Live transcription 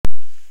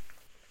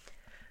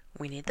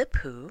Winnie the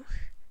Pooh,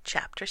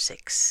 Chapter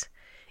 6,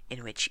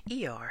 in which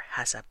Eeyore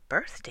has a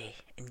birthday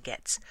and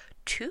gets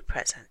 2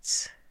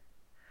 presents.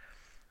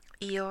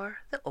 Eeyore,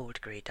 the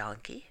old grey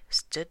donkey,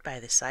 stood by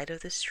the side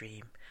of the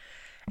stream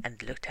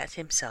and looked at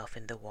himself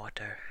in the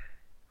water.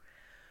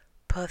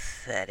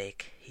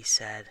 "Pathetic," he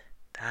said.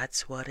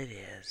 "That's what it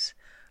is.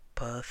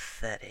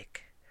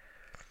 Pathetic."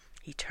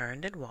 He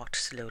turned and walked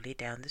slowly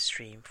down the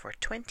stream for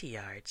 20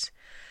 yards,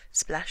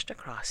 splashed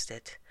across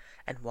it,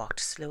 and walked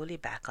slowly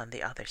back on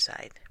the other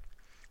side.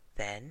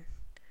 Then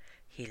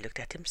he looked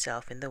at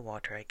himself in the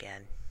water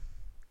again.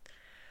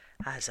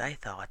 "As I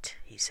thought,"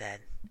 he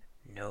said,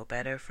 "no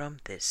better from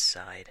this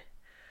side.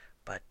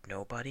 But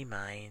nobody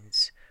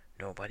minds,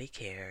 nobody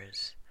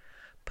cares.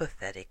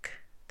 Pathetic,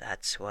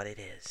 that's what it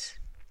is."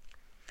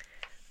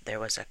 There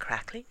was a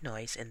crackling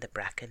noise in the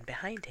bracken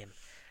behind him,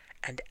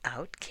 and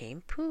out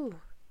came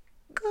Pooh.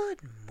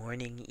 "Good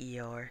morning,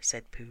 Eeyore,"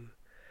 said Pooh.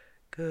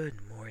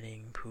 "Good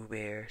morning, Pooh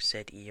Bear,"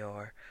 said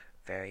Eeyore,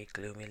 very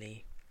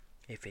gloomily.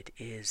 "If it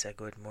is a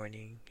good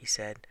morning," he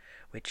said,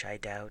 "which I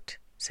doubt,"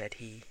 said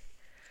he.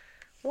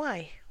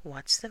 "Why,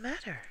 what's the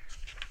matter?"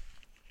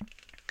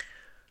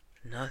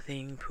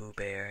 "Nothing, Pooh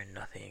Bear,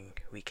 nothing.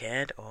 We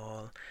can't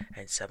all,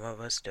 and some of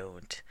us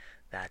don't.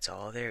 That's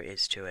all there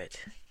is to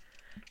it."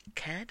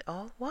 "Can't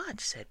all what?"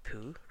 said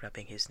Pooh,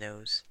 rubbing his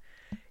nose.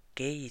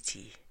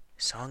 "Gaiety,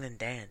 song and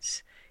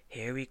dance.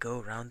 Here we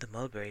go round the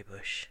mulberry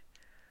bush."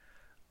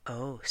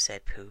 "Oh,"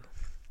 said Pooh.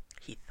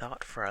 He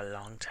thought for a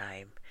long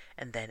time,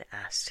 and then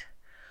asked,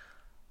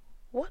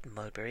 "What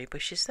mulberry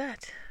bush is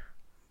that?"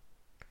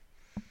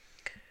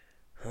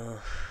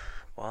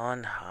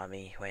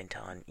 "Bonhomie," went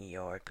on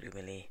Eeyore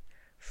gloomily.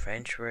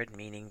 "French word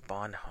meaning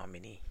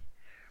bonhomie,"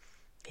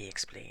 he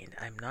explained.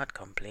 "I'm not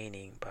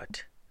complaining,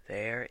 but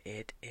there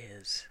it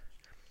is."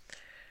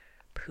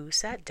 Pooh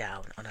sat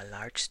down on a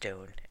large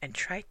stone and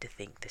tried to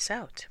think this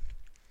out.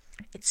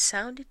 It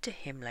sounded to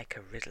him like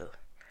a riddle,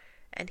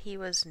 and he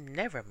was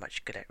never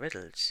much good at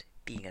riddles,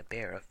 being a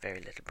bear of very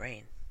little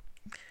brain.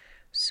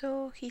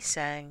 So he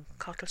sang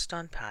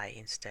Cottlestone Pie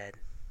instead.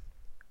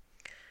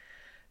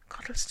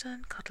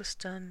 "Cottlestone,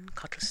 Cottlestone,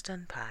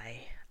 Cottlestone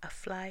Pie, a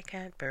fly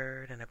can't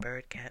bird and a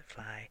bird can't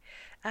fly.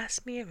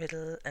 Ask me a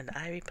riddle and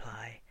I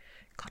reply,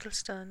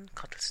 Cottlestone,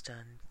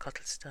 Cottlestone,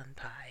 Cottlestone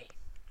Pie."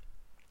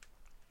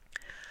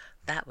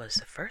 That was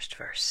the first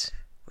verse.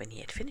 When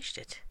he had finished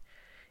it,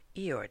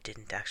 Eeyore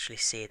didn't actually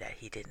say that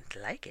he didn't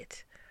like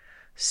it.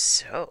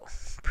 So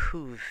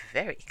Pooh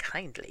very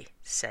kindly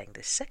sang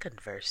the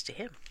second verse to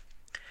him.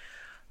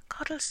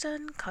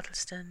 "Cottlestone,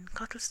 Cottlestone,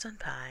 Cottlestone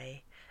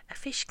Pie, a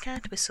fish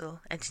can't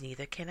whistle and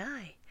neither can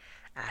I.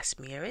 Ask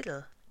me a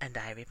riddle and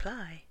I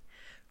reply,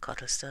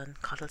 Cottlestone,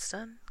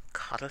 Cottlestone,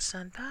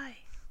 Cottlestone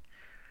Pie."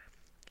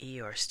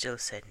 Eeyore still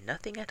said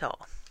nothing at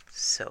all,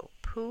 so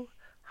Pooh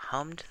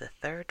hummed the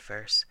third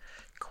verse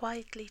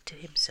quietly to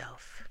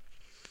himself.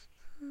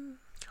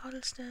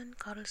 "Cottlestone,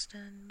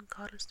 Cottlestone,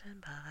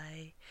 Cottlestone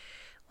Pie.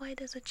 Why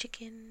does a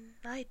chicken?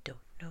 I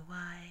don't know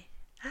why.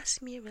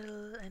 Ask me a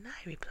riddle and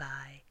I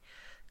reply,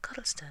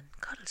 Cottlestone,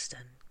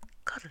 Cottlestone,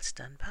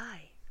 Cottlestone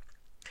Pie."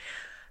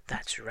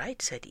 "That's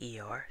right," said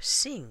Eeyore.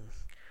 "Sing,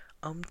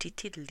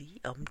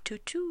 tiddly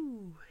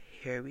too.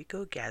 Here we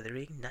go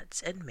gathering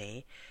nuts and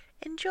may.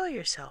 Enjoy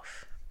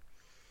yourself."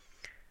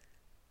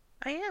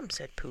 "I am,"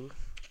 said Pooh.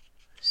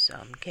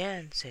 "Some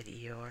can," said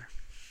Eeyore.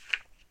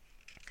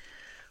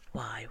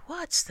 "Why,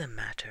 what's the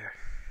matter?"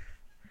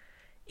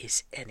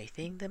 "Is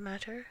anything the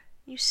matter?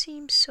 You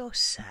seem so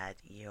sad,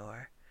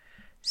 Eeyore."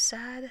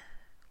 "Sad?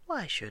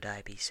 Why should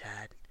I be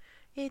sad?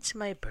 It's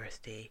my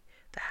birthday,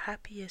 the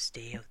happiest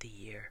day of the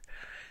year."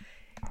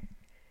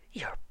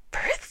 "Your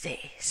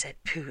birthday?"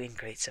 said Pooh in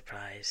great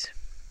surprise.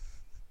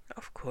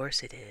 "Of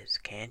course it is.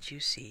 Can't you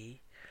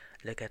see?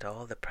 Look at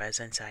all the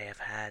presents I have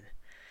had."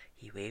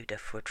 He waved a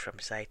foot from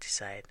side to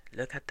side.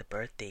 "Look at the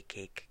birthday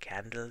cake,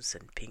 candles,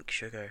 and pink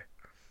sugar."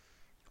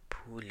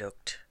 Pooh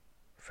looked,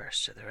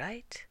 first to the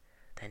right,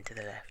 then to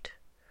the left.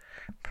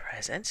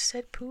 "Presents?"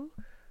 said Pooh.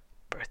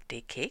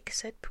 "Birthday cake?"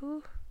 said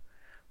Pooh.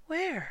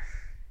 "Where?"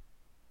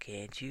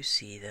 "Can't you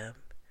see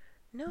them?"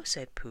 "No,"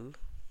 said Pooh.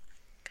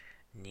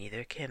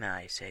 "Neither can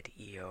I," said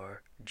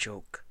Eeyore.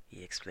 "Joke,"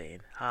 he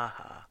explained. "Ha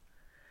ha."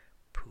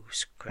 Pooh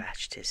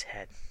scratched his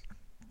head,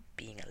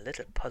 being a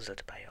little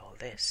puzzled by all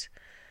this.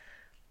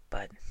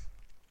 But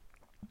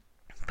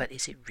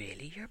is it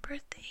really your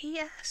birthday?" he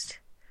asked.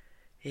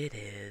 "It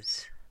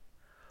is."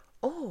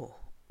 "Oh,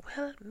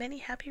 well, many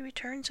happy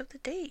returns of the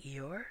day,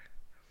 Eeyore."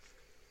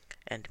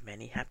 "And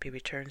many happy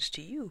returns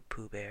to you,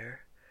 Pooh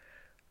Bear."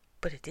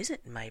 "But it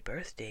isn't my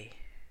birthday."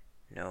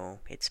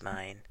 "No, it's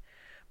mine."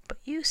 "But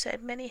you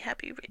said many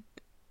happy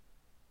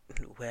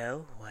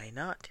 "Well, why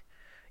not?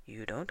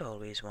 You don't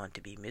always want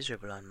to be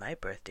miserable on my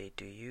birthday,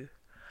 do you?"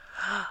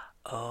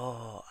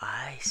 "Oh,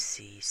 I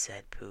see,"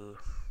 said Pooh.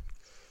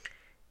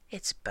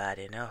 "It's bad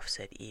enough,"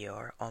 said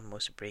Eeyore,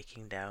 almost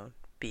breaking down,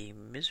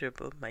 "being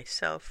miserable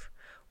myself,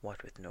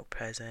 what with no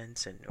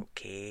presents, and no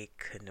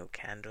cake, and no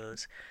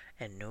candles,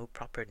 and no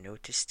proper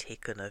notice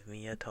taken of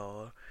me at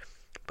all.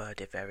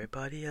 But if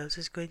everybody else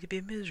is going to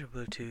be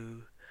miserable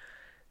too,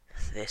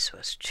 This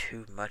was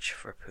too much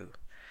for Pooh.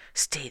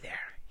 "Stay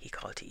there," he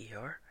called to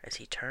Eeyore, as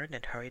he turned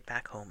and hurried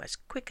back home as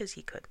quick as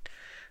he could,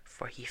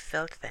 for he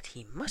felt that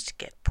he must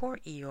get poor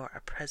Eeyore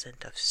a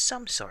present of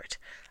some sort,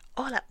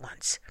 all at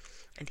once,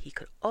 and he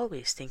could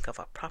always think of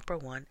a proper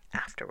one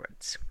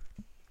afterwards.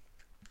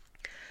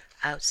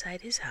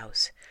 Outside his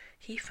house,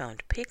 he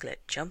found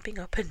Piglet jumping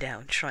up and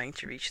down trying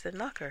to reach the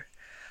knocker.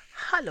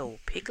 "Hallo,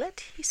 Piglet,"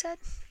 he said.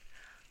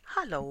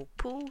 "Hallo,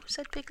 Pooh,"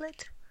 said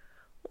Piglet.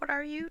 "What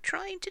are you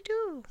trying to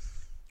do?"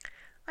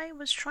 "I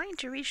was trying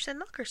to reach the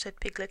knocker," said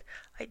Piglet.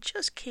 "I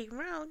just came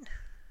round."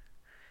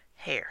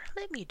 "Here,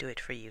 let me do it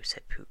for you,"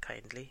 said Pooh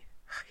kindly.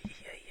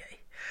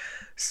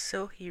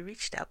 So he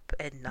reached up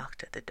and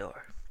knocked at the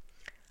door.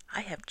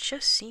 "I have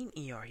just seen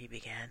Eeyore," he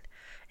began,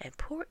 "and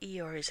poor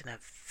Eeyore is in a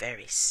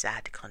very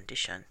sad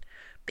condition,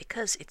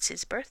 because it's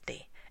his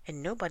birthday,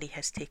 and nobody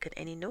has taken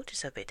any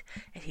notice of it,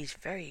 and he's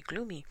very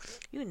gloomy.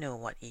 You know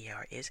what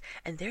Eeyore is,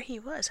 and there he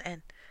was,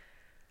 and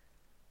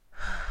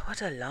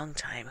what a long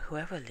time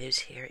whoever lives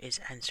here is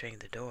answering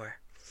the door."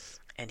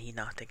 And he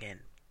knocked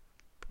again.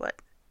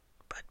 But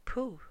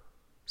Pooh,"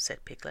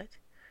 said Piglet,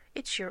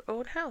 "it's your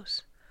own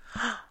house."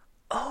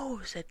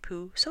 "Oh," said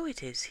Pooh, "so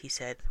it is," he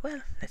said.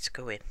 "Well, let's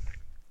go in."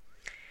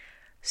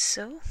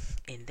 So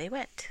in they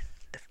went.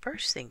 The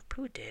first thing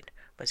Pooh did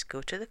was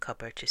go to the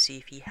cupboard to see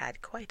if he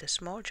had quite a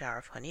small jar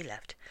of honey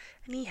left,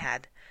 and he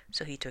had,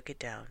 so he took it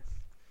down.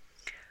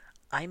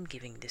 "I'm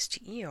giving this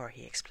to Eeyore,"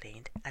 he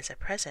explained, "as a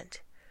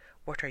present.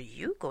 What are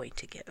you going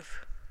to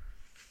give?"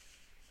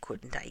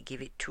 "Couldn't I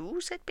give it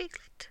too?" said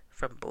Piglet.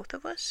 "From both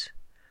of us?"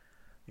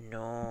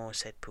 "No,"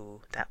 said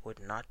Pooh, "that would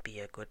not be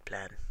a good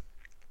plan."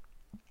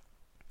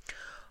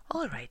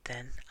 "All right,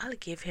 then, I'll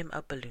give him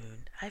a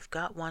balloon. I've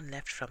got one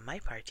left from my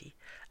party.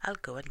 I'll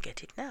go and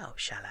get it now,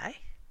 shall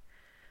I?"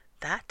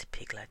 "That,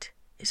 Piglet,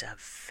 is a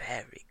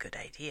very good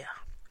idea.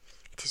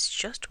 It is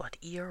just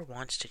what Eeyore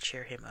wants to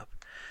cheer him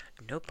up.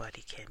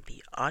 Nobody can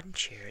be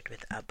uncheered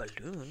with a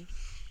balloon."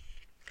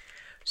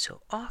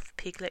 So off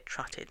Piglet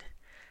trotted,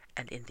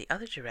 and in the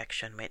other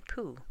direction went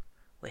Pooh,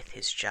 with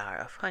his jar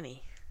of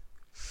honey.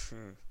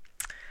 I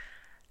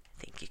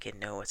think you can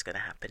know what's going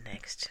to happen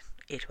next.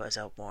 It was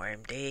a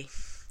warm day,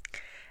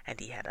 and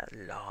he had a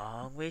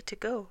long way to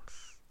go.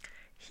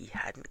 He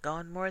hadn't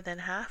gone more than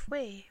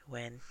halfway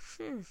when,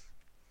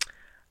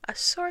 a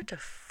sort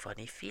of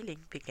funny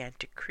feeling began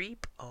to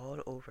creep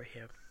all over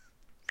him.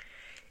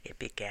 It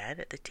began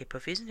at the tip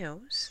of his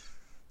nose,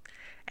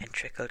 and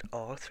trickled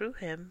all through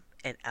him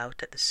and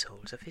out at the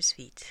soles of his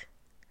feet.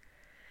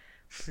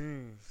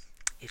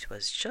 It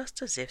was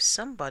just as if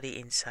somebody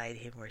inside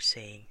him were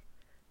saying,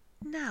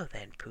 "Now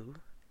then,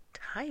 Pooh,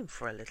 time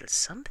for a little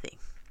something."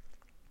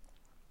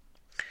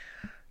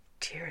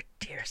 "Dear,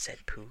 dear,"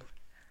 said Pooh,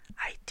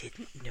 "I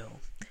didn't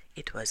know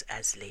it was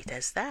as late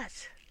as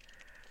that."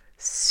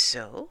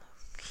 So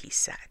he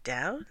sat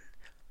down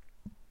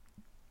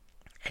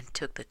and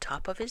took the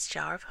top of his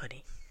jar of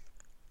honey.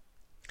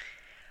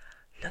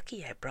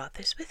 "Lucky I brought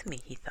this with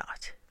me," he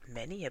thought.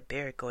 "Many a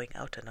bear going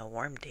out on a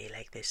warm day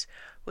like this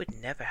would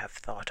never have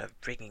thought of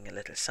bringing a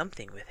little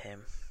something with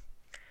him."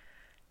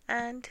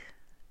 And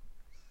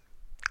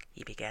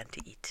he began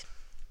to eat.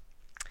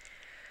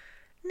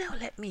 "Now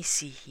let me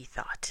see," he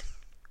thought,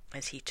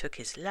 as he took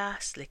his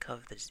last lick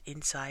of the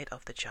inside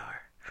of the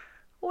jar.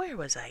 "Where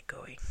was I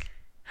going?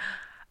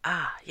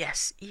 Ah,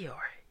 yes,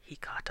 Eeyore," he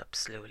caught up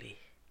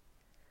slowly.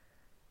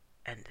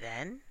 And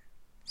then,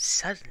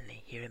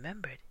 suddenly he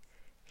remembered.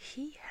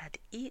 He had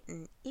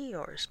eaten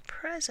Eeyore's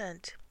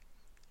present.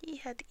 He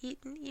had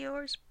eaten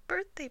Eeyore's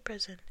birthday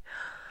present.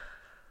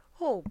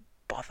 "Oh,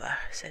 bother,"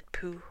 said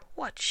Pooh.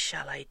 "What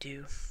shall I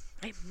do?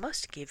 I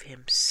must give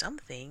him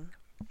something."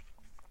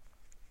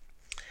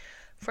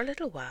 For a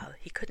little while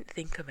he couldn't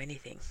think of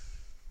anything.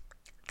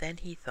 Then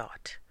he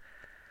thought,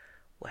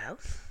 "Well,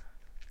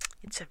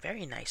 it's a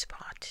very nice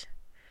pot,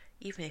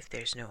 even if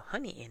there's no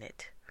honey in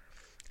it.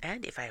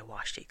 And if I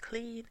washed it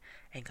clean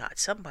and got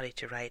somebody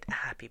to write a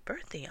happy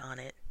birthday on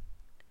it,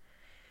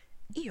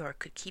 Eeyore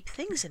could keep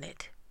things in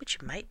it,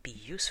 which might be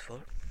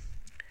useful."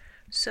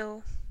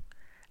 So,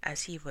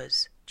 as he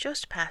was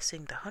just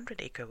passing the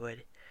 100-acre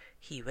wood,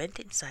 he went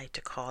inside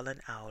to call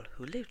an owl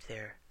who lived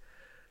there.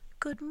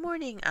 "Good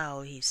morning,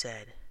 Owl," he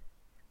said.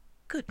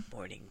 "Good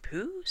morning,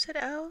 Pooh," said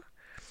Owl.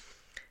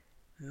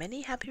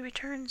 "Many happy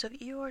returns of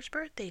Eeyore's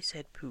birthday,"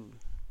 said Pooh.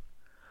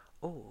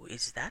 "Oh,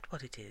 is that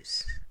what it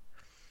is?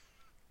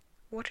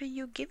 What are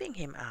you giving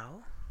him,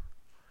 Owl?"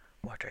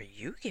 "What are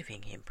you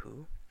giving him,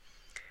 Pooh?"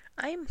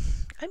 I'm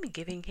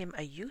giving him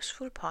a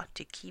useful pot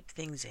to keep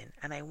things in,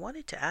 and I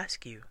wanted to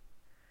ask you."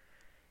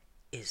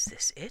 "Is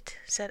this it?"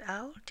 said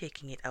Owl,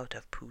 taking it out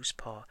of Pooh's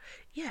paw.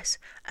 "Yes,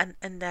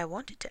 and I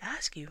wanted to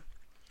ask you."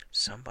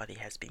 "Somebody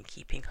has been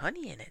keeping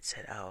honey in it,"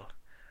 said Owl.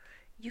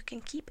 "You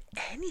can keep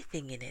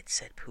anything in it,"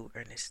 said Pooh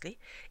earnestly.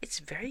 "It's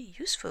very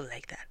useful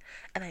like that,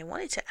 and I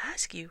wanted to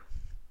ask you.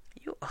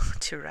 You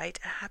ought to write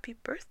a happy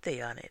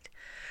birthday on it."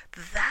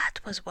 "That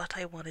was what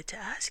I wanted to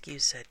ask you,"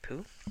 said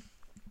Pooh,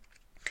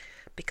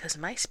 "because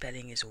my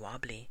spelling is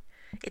wobbly,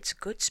 It's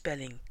good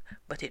spelling,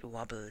 but it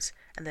wobbles,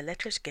 and the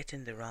letters get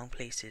in the wrong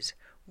places.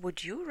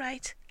 Would you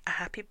write a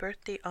happy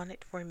birthday on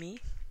it for me?"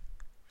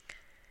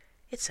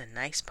 "It's a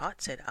nice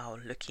pot," said Owl,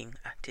 looking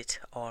at it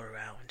all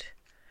round.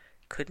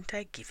 "Couldn't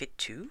I give it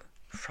too,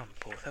 from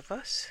both of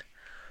us?"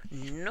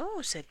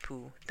 "No," said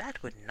Pooh,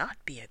 "that would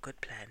not be a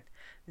good plan.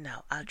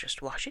 Now I'll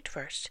just wash it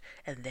first,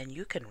 and then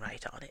you can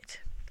write on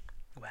it."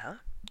 Well,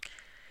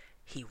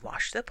 he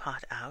washed the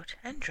pot out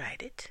and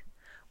dried it,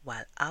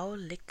 while Owl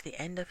licked the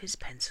end of his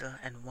pencil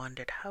and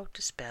wondered how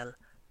to spell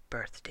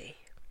birthday.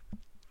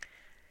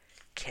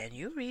 "Can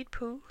you read,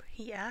 Pooh?"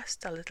 he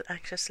asked a little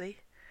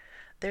anxiously.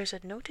 "There's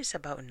a notice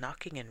about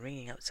knocking and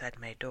ringing outside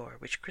my door,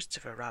 which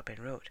Christopher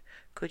Robin wrote.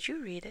 Could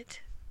you read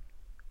it?"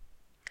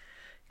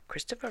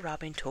 "Christopher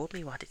Robin told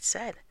me what it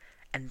said,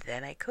 and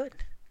then I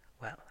could.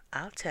 Well,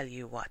 I'll tell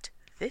you what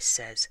this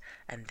says,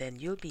 and then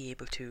you'll be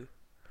able to."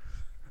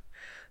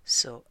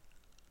 So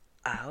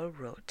Owl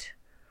wrote,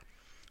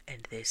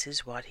 and this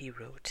is what he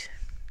wrote: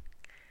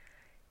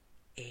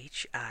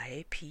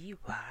 HIPY,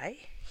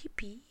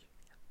 hippie,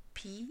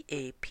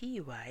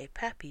 PAPY,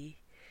 pappy,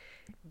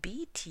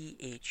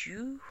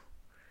 BTHU,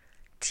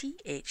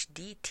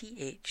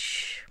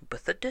 THDTH,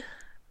 buthd,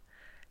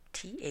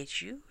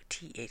 THU,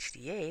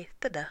 THDA,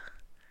 thda,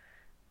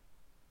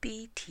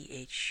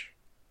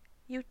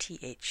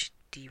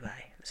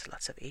 BTHUTHDY. There's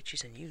lots of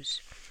H's and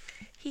U's.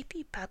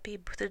 Hippie, pappy,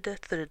 buthd,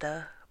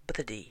 thda,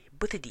 buthdy,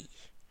 buthdy,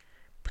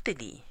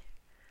 buthdy.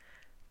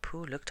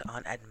 Pooh looked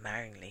on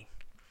admiringly.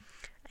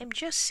 "I'm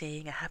just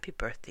saying a happy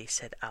birthday,"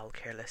 said Owl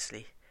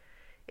carelessly.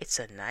 "It's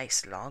a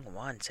nice long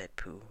one," said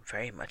Pooh,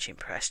 very much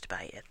impressed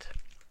by it.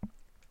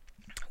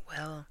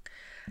 "Well,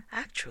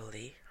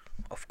 actually,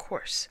 of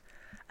course,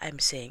 I'm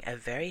saying a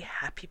very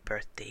happy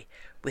birthday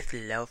with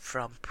love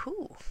from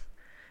Pooh.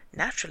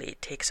 Naturally,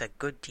 it takes a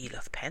good deal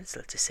of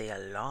pencil to say a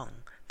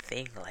long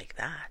thing like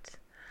that."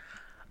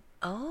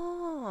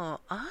 "Oh,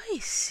 I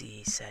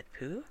see," said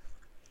Pooh.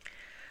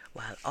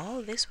 While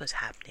all this was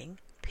happening,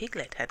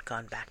 Piglet had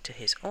gone back to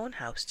his own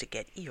house to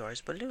get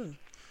Eeyore's balloon.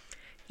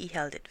 He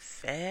held it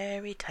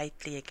very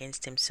tightly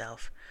against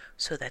himself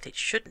so that it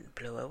shouldn't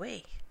blow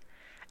away,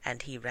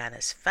 and he ran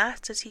as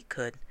fast as he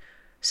could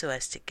so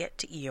as to get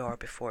to Eeyore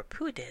before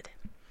Pooh did,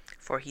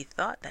 for he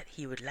thought that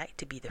he would like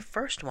to be the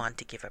first one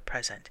to give a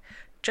present,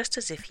 just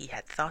as if he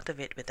had thought of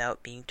it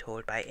without being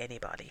told by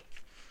anybody.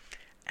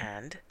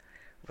 And,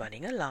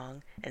 running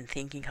along and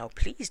thinking how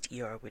pleased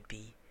Eeyore would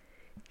be,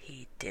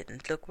 he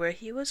didn't look where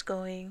he was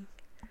going,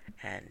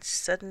 and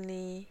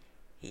suddenly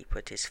he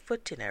put his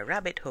foot in a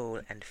rabbit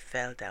hole and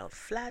fell down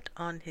flat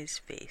on his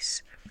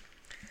face.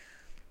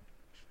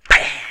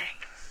 Bang!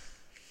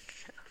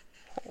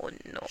 Oh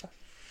no!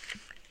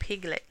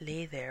 Piglet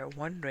lay there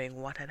wondering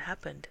what had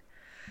happened.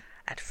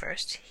 At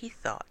first he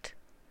thought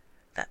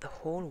that the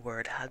whole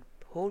world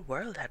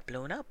had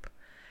blown up,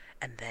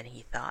 and then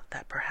he thought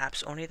that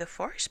perhaps only the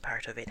forest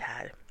part of it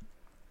had,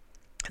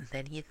 and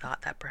then he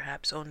thought that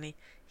perhaps only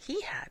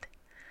he had,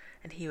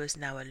 and he was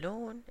now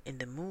alone in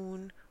the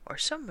moon or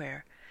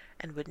somewhere,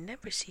 and would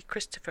never see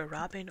Christopher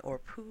Robin or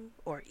Pooh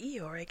or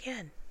Eeyore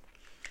again.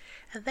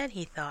 And then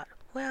he thought,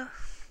 well,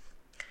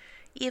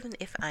 even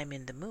if I'm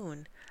in the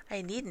moon,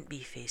 I needn't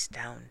be face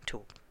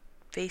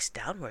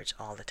downwards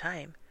all the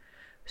time.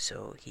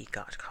 So he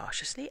got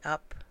cautiously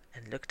up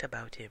and looked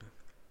about him.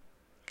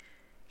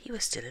 He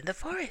was still in the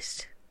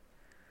forest.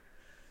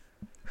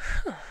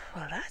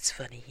 Well, that's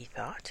funny, he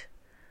thought.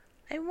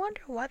 I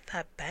wonder what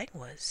that bang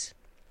was.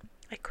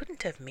 I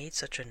couldn't have made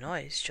such a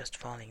noise just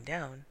falling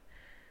down.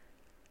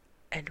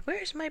 And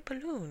where's my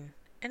balloon?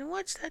 And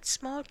what's that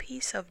small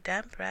piece of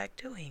damp rag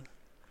doing?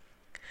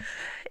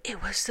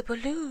 It was the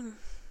balloon.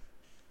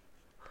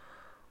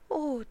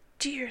 "Oh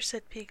dear,"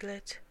 said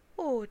Piglet.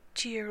 "Oh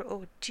dear,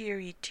 oh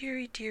dearie,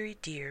 dearie, dearie,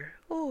 dear.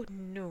 Oh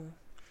no.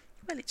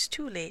 Well, it's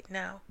too late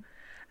now.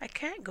 I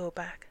can't go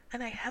back,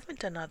 and I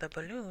haven't another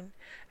balloon,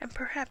 and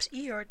perhaps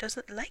Eeyore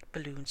doesn't like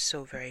balloons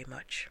so very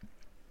much."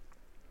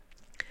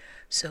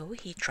 So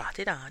he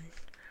trotted on,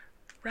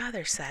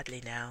 rather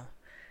sadly now,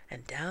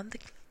 and down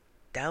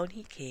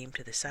he came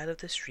to the side of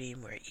the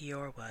stream where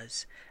Eeyore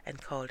was,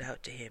 and called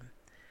out to him.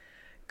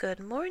 "Good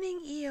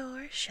morning,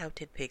 Eeyore,"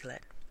 shouted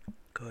Piglet.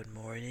 "Good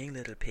morning,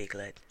 little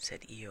Piglet,"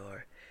 said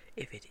Eeyore.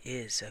 "If it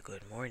is a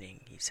good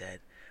morning," he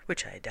said.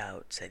 "Which I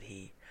doubt," said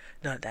he.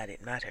 "Not that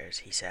it matters,"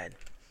 he said.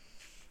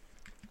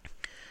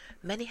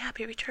 "Many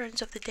happy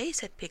returns of the day,"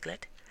 said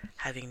Piglet,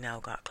 having now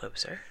got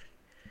closer.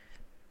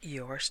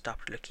 Eeyore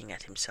stopped looking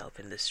at himself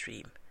in the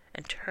stream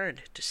and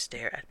turned to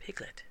stare at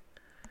Piglet.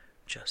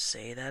 "Just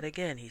say that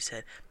again," he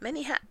said.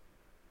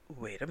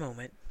 Wait a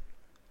moment."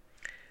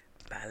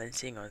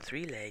 Balancing on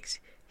 3 legs,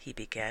 he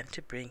began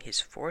to bring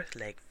his 4th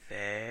leg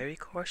very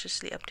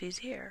cautiously up to his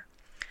ear.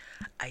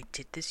 "I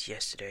did this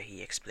yesterday,"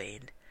 he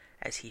explained,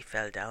 as he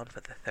fell down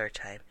for the 3rd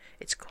time.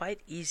 "It's quite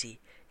easy.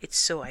 It's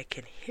so I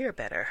can hear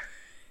better."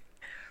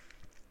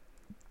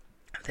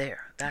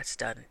 "There, that's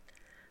done.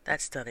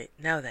 That's done it.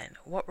 Now then,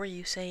 what were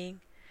you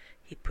saying?"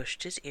 He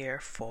pushed his ear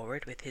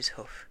forward with his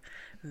hoof.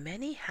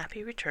 "Many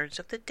happy returns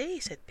of the day,"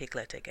 said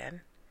Piglet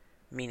again.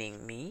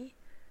 "Meaning me?"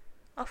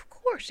 Of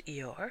course,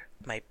 Eeyore.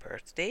 My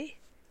birthday?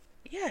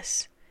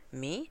 Yes.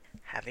 Me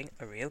having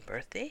a real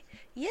birthday?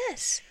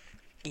 Yes,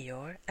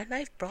 Eeyore, and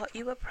I've brought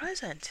you a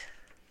present.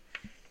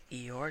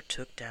 Eeyore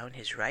took down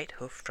his right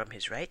hoof from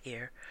his right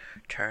ear,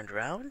 turned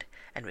round,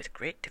 and with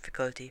great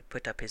difficulty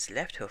put up his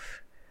left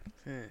hoof.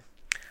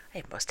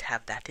 I must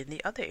have that in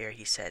the other ear,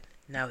 he said.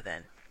 Now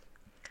then.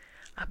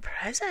 A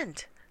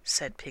present,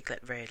 said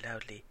Piglet very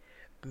loudly.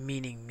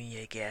 Meaning me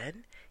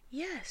again?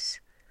 Yes.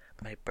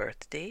 My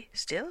birthday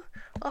still?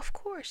 Of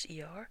course,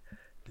 Eeyore.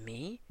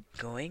 Me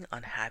going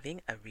on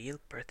having a real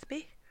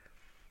birthday?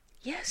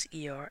 Yes,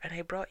 Eeyore, and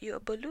I brought you a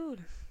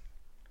balloon.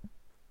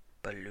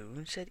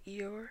 Balloon, said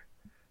Eeyore.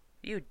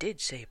 You did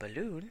say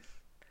balloon.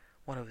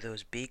 One of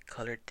those big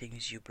colored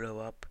things you blow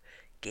up.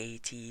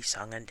 Gaiety,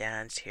 song and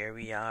dance, here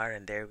we are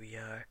and there we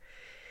are.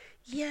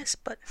 Yes,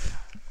 but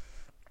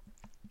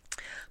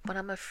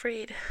I'm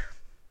afraid.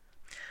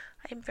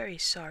 I'm very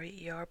sorry,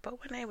 Eeyore,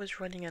 but when I was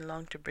running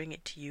along to bring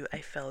it to you, I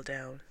fell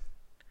down.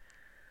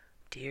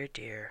 Dear,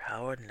 dear,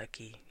 how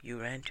unlucky.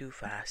 You ran too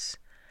fast,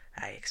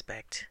 I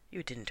expect.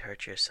 You didn't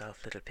hurt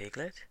yourself, little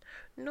piglet.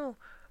 No,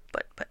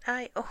 but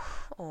I...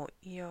 Oh,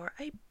 Eeyore,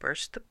 I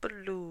burst the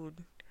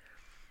balloon.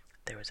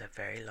 There was a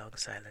very long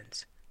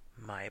silence.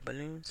 My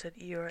balloon, said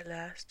Eeyore at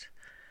last.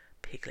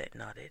 Piglet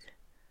nodded.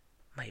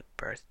 My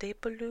birthday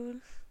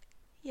balloon?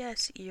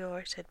 Yes,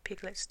 Eeyore, said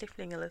Piglet,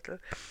 sniffling a little.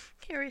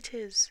 Here it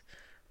is,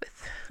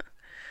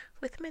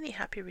 with many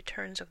happy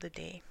returns of the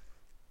day.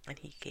 And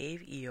he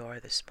gave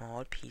Eeyore the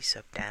small piece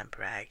of damp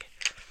rag.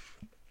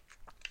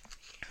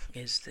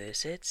 Is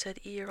this it? Said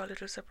Eeyore, a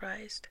little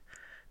surprised.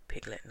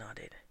 Piglet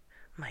nodded.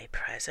 My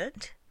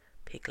present?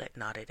 Piglet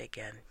nodded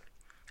again.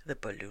 The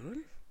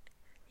balloon?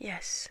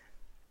 Yes.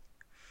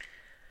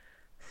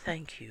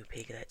 Thank you,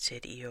 Piglet,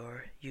 said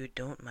Eeyore. You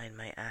don't mind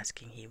my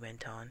asking, he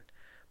went on.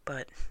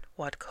 But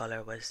what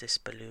color was this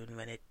balloon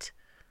when it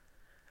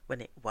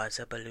was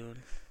a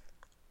balloon?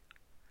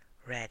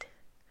 Red.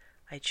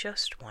 I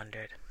just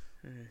wondered.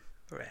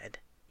 Red,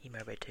 he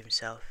murmured to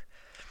himself.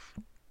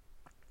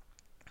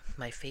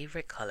 My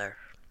favorite color.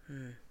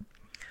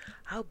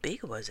 How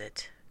big was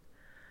it?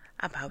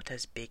 About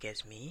as big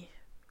as me.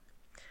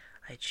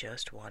 I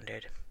just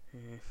wondered.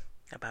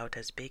 About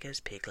as big as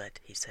Piglet,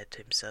 he said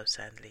to himself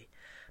sadly.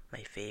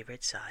 My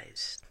favorite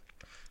size.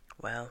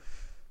 Well.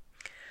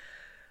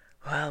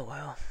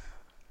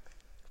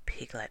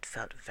 Piglet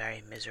felt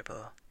very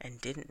miserable and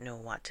didn't know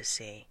what to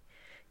say.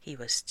 He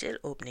was still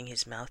opening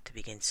his mouth to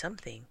begin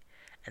something,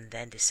 and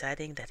then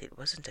deciding that it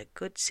wasn't any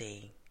good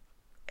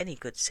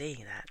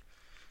saying that,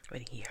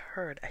 when he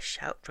heard a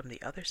shout from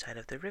the other side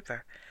of the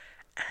river,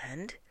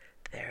 and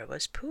there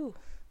was Pooh.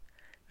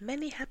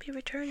 Many happy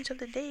returns of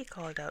the day,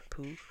 called out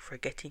Pooh,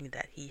 forgetting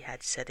that he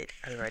had said it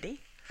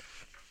already.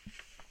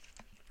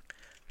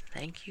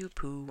 Thank you,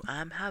 Pooh,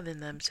 I'm having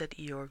them, said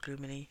Eeyore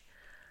gloomily.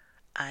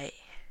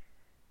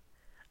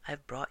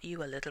 I've brought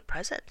you a little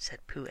present, said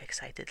Pooh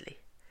excitedly.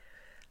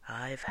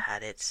 I've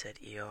had it, said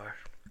Eeyore.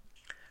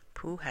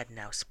 Pooh had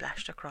now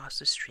splashed across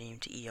the stream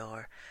to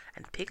Eeyore,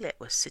 and Piglet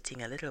was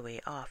sitting a little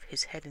way off,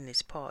 his head in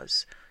his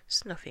paws,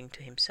 snuffing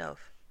to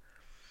himself.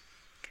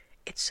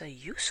 It's a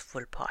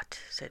useful pot,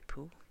 said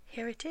Pooh.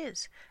 Here it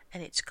is,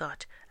 and it's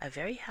got a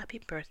very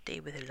happy birthday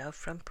with love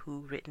from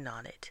Pooh written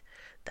on it.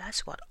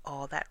 That's what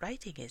all that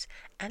writing is,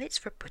 and it's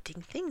for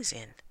putting things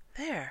in.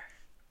 There.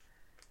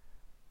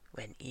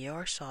 When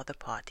Eeyore saw the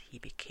pot, he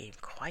became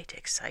quite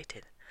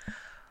excited.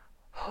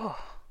 Oh,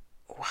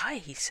 why,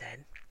 he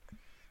said,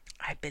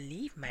 I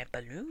believe my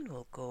balloon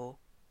will go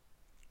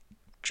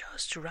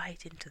just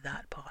right into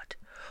that pot.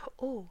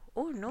 Oh,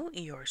 no,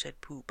 Eeyore, said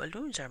Pooh.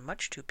 Balloons are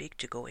much too big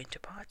to go into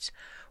pots.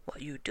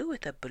 What you do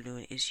with a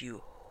balloon is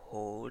you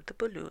hold the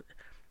balloon.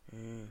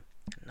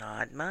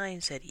 Not mine,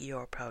 said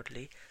Eeyore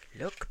proudly.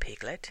 Look,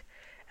 Piglet.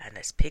 And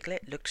as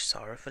Piglet looked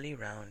sorrowfully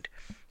round,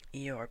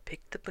 Eeyore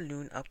picked the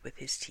balloon up with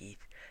his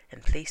teeth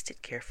and placed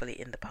it carefully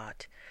in the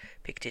pot,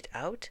 picked it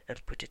out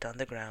and put it on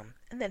the ground,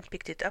 and then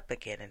picked it up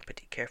again and put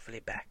it carefully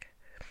back.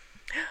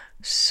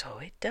 So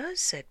it does,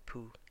 said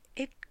Pooh.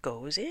 It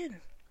goes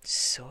in.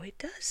 So it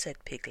does,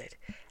 said Piglet.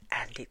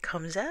 And it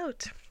comes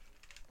out.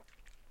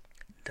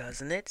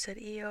 Doesn't it, said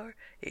Eeyore.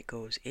 It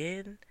goes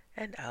in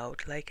and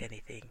out like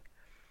anything.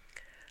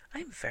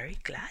 I'm very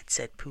glad,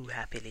 said Pooh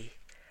happily.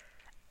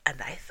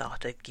 And I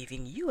thought of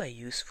giving you a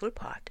useful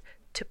pot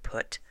to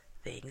put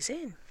things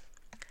in.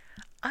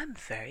 I'm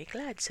very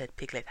glad, said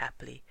Piglet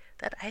happily,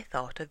 that I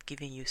thought of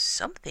giving you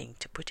something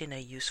to put in a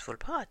useful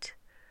pot.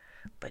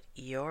 But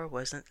Eeyore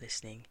wasn't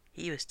listening.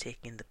 He was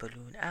taking the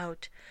balloon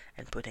out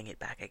and putting it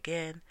back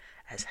again,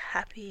 as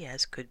happy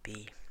as could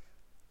be.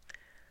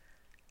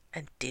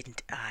 And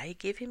didn't I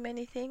give him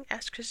anything?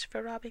 Asked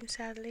Christopher Robin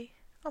sadly.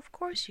 Of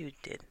course you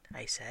did,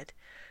 I said.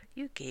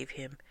 You gave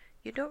him,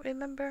 you don't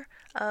remember,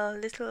 a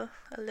little.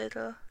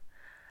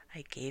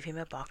 I gave him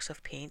a box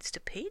of paints to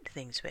paint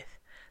things with.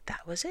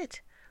 That was it.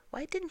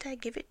 Why didn't I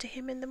give it to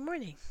him in the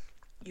morning?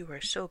 You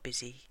were so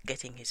busy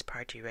getting his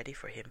party ready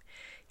for him.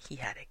 He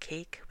had a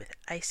cake with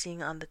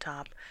icing on the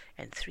top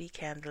and 3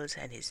 candles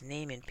and his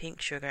name in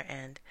pink sugar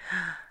and...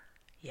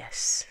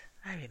 Yes,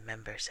 I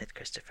remember, said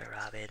Christopher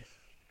Robin.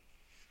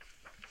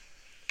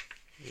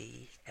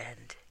 The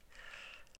end.